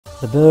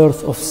The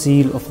birth of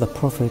seal of the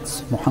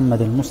Prophets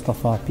Muhammad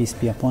al-Mustafa, peace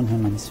be upon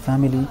him, and his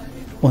family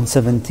on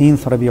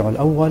 17th Rabi'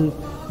 al-Awwal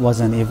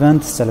was an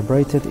event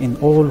celebrated in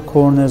all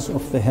corners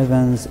of the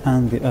heavens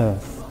and the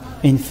earth.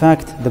 In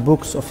fact, the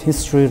books of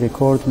history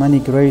record many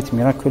great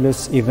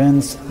miraculous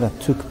events that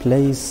took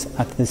place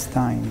at this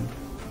time.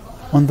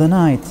 On the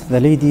night the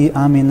Lady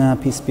Amina,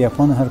 peace be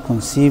upon her,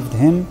 conceived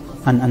him,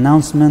 an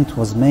announcement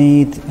was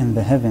made in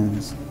the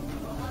heavens.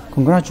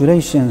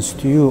 Congratulations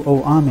to you,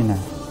 O Amina!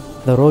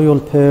 The royal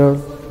pair,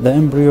 the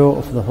embryo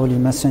of the Holy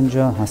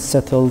Messenger, has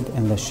settled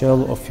in the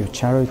shell of your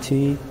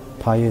charity,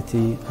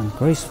 piety, and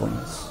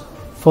gracefulness.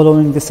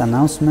 Following this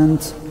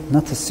announcement,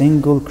 not a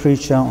single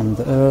creature on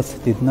the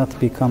earth did not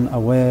become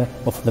aware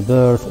of the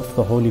birth of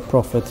the Holy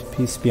Prophet,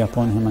 peace be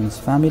upon him, and his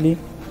family.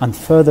 And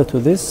further to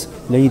this,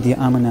 Lady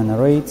Amina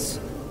narrates,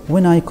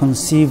 "When I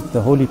conceived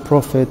the Holy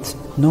Prophet,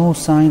 no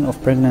sign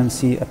of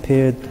pregnancy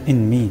appeared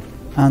in me,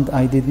 and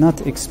I did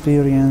not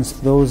experience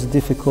those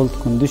difficult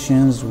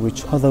conditions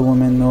which other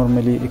women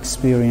normally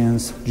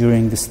experience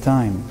during this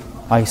time.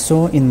 I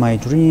saw in my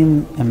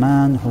dream a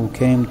man who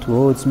came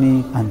towards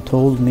me and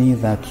told me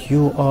that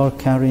you are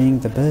carrying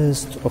the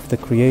best of the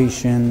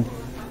creation,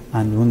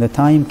 and when the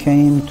time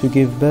came to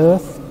give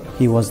birth,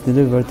 he was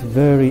delivered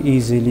very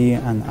easily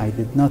and I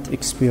did not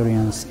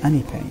experience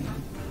any pain.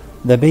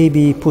 The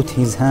baby put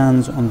his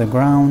hands on the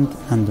ground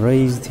and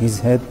raised his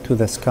head to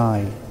the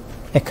sky.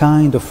 A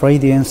kind of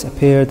radiance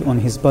appeared on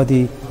his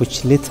body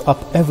which lit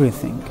up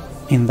everything.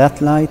 In that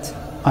light,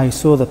 I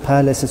saw the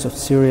palaces of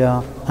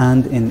Syria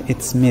and in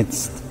its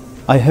midst.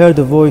 I heard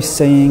a voice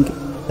saying,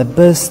 'The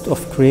best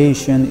of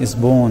creation is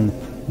born.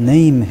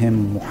 Name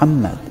him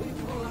Muhammad.'"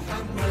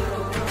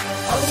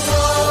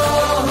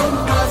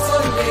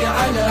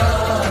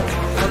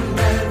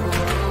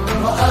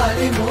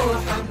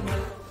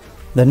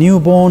 The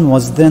newborn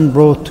was then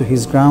brought to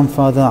his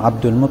grandfather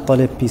Abdul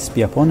Muttalib, peace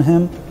be upon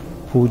him,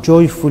 who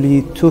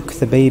joyfully took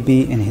the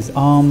baby in his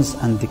arms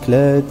and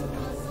declared,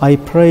 "I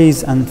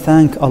praise and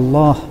thank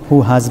Allah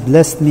who has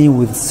blessed me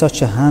with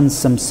such a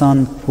handsome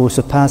son who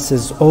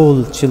surpasses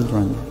all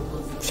children."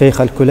 Shaykh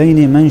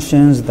al-Kulayni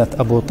mentions that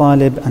Abu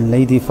Talib and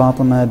Lady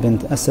Fatima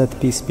bint Asad,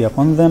 peace be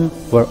upon them,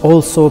 were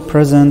also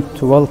present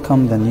to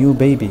welcome the new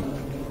baby.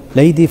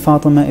 Lady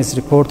Fatima is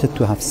reported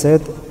to have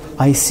said,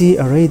 "I see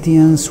a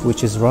radiance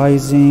which is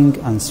rising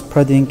and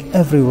spreading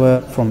everywhere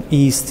from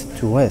east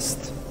to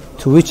west."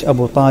 To which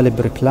Abu Talib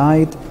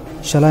replied,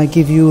 "Shall I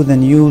give you the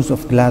news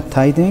of glad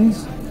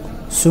tidings?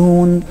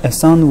 Soon a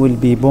son will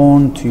be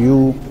born to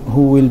you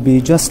who will be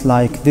just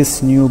like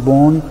this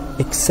newborn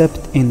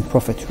except in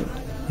prophethood."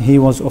 He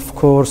was of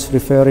course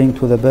referring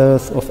to the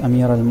birth of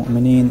Amir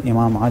al-Mu'mineen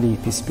Imam Ali,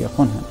 peace be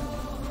upon him.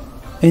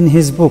 In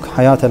his book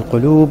Hayat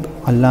al-Qulub,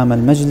 Allama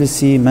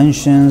al-Majlisi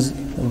mentions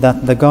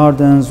that the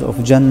gardens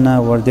of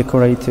Jannah were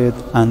decorated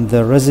and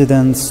the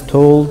residents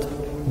told,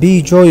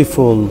 "Be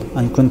joyful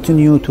and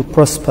continue to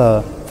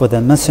prosper, for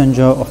the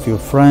messenger of your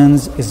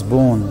friends is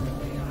born."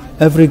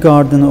 Every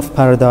garden of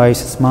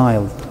paradise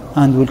smiled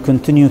and will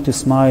continue to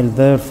smile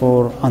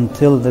therefore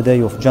until the day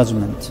of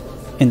judgment.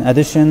 In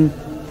addition,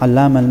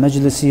 Allama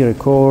al-Majlisi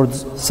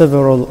records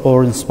several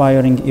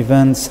awe-inspiring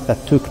events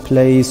that took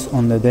place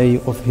on the day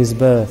of his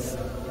birth.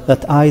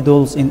 That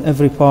idols in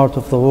every part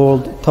of the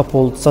world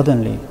toppled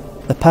suddenly.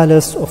 The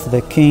palace of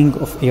the king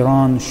of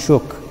Iran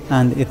shook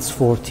and its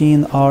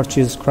 14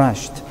 arches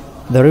crashed.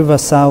 The river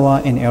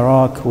Sawa in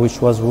Iraq, which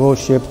was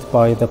worshipped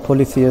by the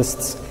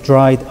polytheists,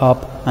 dried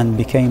up and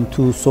became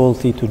too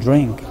salty to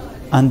drink.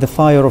 And the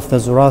fire of the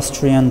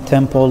Zoroastrian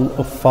temple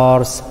of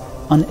Fars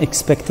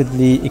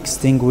unexpectedly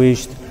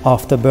extinguished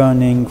after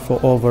burning for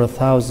over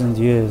 1,000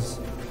 years.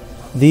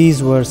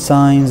 These were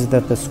signs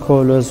that the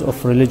scholars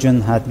of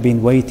religion had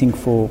been waiting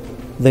for.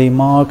 They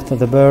marked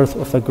the birth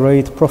of a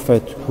great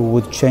prophet who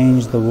would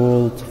change the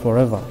world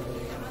forever.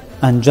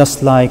 And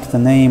just like the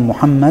name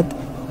Muhammad,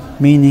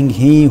 meaning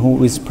he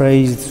who is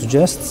praised,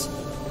 suggests,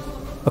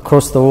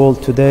 across the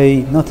world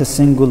today, not a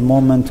single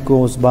moment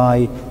goes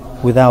by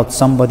without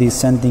somebody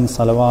sending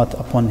salawat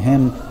upon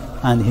him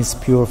and his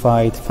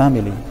purified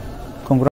family.